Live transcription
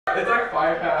It's like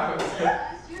 5 pounds.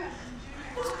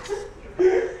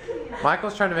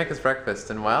 Michael's trying to make his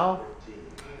breakfast, and well,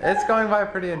 it's going by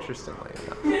pretty interestingly.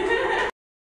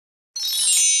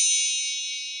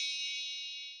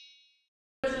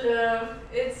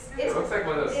 It looks like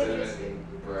one of those cinnamon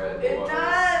bread. It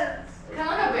does. Kind of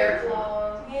like a bear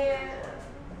claw. Yeah.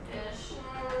 Ish.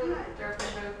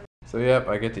 So yep,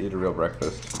 I get to eat a real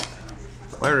breakfast.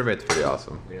 My roommate's pretty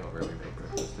awesome. We don't really make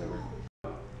breakfast ever.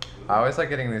 I always like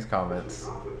getting these comments.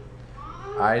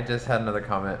 I just had another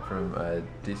comment from a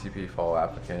DCP fall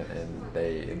applicant and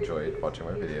they enjoyed watching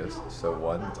my videos. So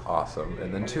one, it's awesome.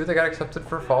 And then two, they got accepted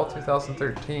for fall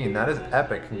 2013. That is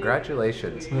epic.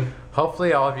 Congratulations.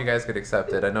 Hopefully all of you guys get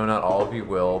accepted. I know not all of you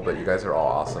will, but you guys are all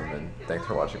awesome and thanks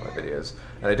for watching my videos.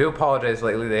 And I do apologize,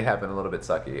 lately they have been a little bit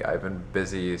sucky. I've been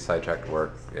busy, sidetracked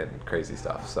work and crazy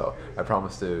stuff. So I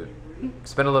promise to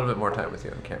spend a little bit more time with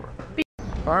you on camera.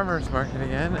 Farmer's market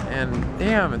again, and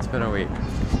damn, it's been a week.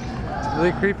 It's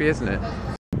really creepy, isn't it?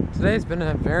 Today's been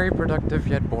a very productive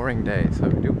yet boring day, so I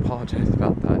do apologize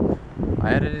about that.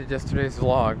 I edited yesterday's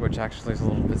vlog, which actually is a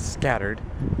little bit scattered,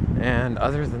 and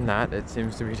other than that, it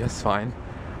seems to be just fine.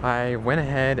 I went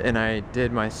ahead and I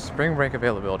did my spring break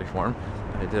availability form.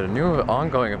 I did a new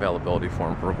ongoing availability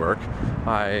form for work.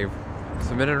 I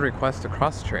submitted a request to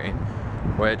cross-train,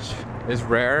 which is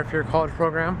rare if you're a college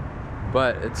program,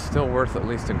 but it's still worth at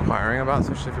least inquiring about,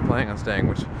 especially if you're planning on staying,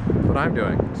 which is what I'm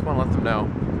doing. Just want to let them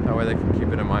know, that way they can keep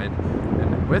it in mind.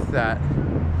 And with that,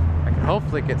 I can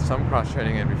hopefully get some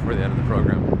cross-training in before the end of the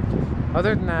program.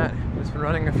 Other than that, I've just been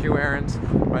running a few errands.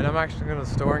 Right, I'm actually going to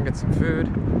the store and get some food.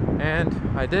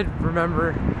 And I did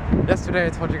remember, yesterday I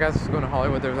told you guys I was going to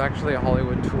Hollywood. There was actually a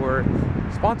Hollywood tour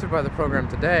sponsored by the program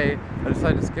today. I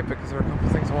decided to skip it because there were a couple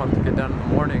things I wanted to get done in the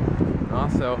morning. And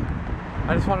also,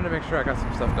 I just wanted to make sure I got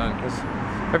some stuff done, because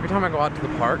every time I go out to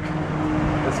the park,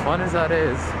 as fun as that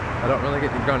is, I don't really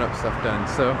get the grown-up stuff done.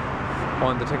 So I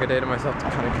wanted to take a day to myself to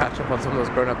kind of catch up on some of those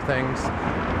grown-up things.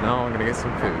 Now I'm gonna get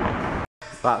some food.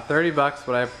 About 30 bucks,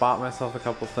 but I bought myself a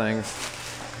couple things.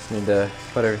 Just need to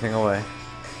put everything away.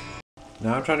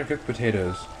 Now I'm trying to cook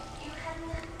potatoes.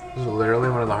 This is literally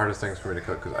one of the hardest things for me to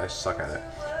cook because I suck at it.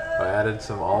 But I added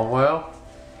some olive oil,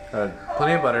 added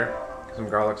plenty of butter, some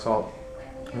garlic salt.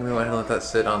 I'm gonna go ahead and let that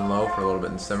sit on low for a little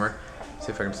bit and simmer.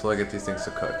 See if I can slowly get these things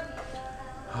to cook.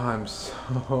 Oh, I'm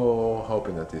so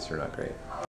hoping that these turn out great.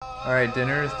 Alright,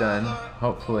 dinner is done.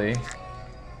 Hopefully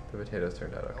the potatoes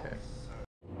turned out okay.